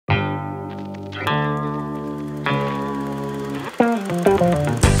The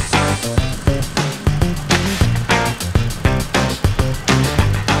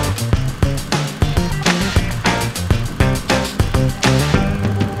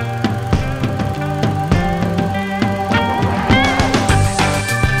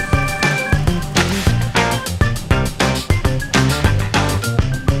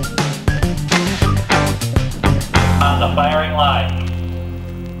firing line.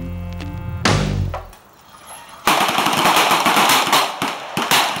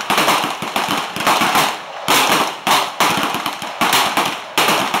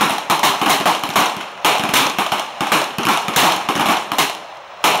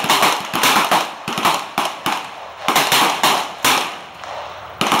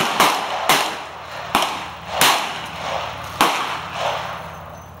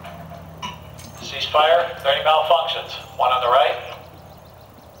 Ceasefire, 30 malfunctions. One on the right.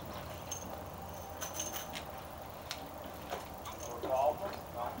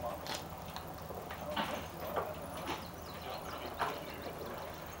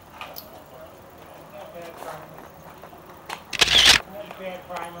 Bad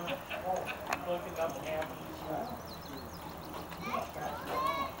primer. Looking up and half.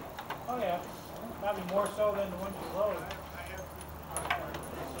 Oh yeah. Probably more so than the ones you load.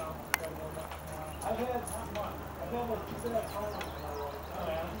 I've had not much. I've had like 2 bad primers. Oh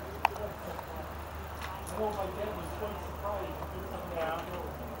yeah. I know my dad was quite surprised. Yeah.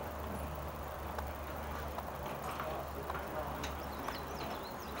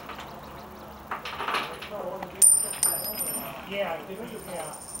 Yeah,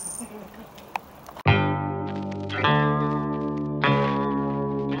 yeah.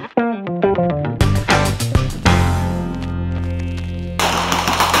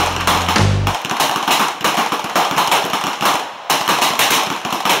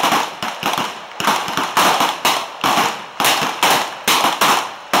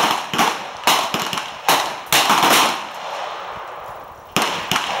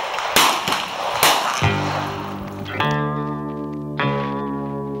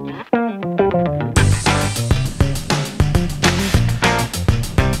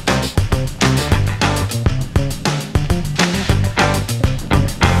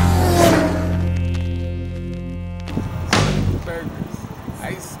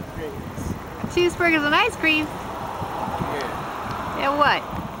 Cheeseburgers and ice cream? Yeah. And what?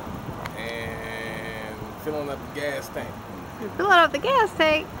 And filling up the gas tank. You're filling up the gas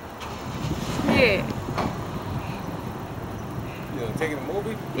tank? Yeah. You know, taking a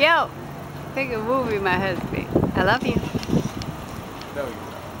movie? Yo, take a movie, my husband. I love you. No, you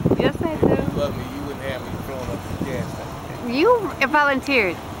don't. Yes, I If you do. love me, you wouldn't have me filling up the gas tank. You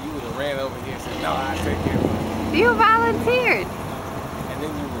volunteered. You would have ran over here and said, no, I take care of it. You volunteered. And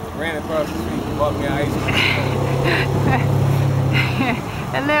then you would have ran across the street and bought me an ice cream.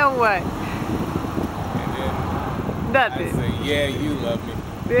 And then what? And then Nothing. I'd say, yeah, you love me.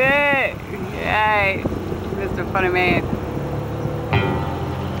 Yeah. Hey, Mr. Funny Man.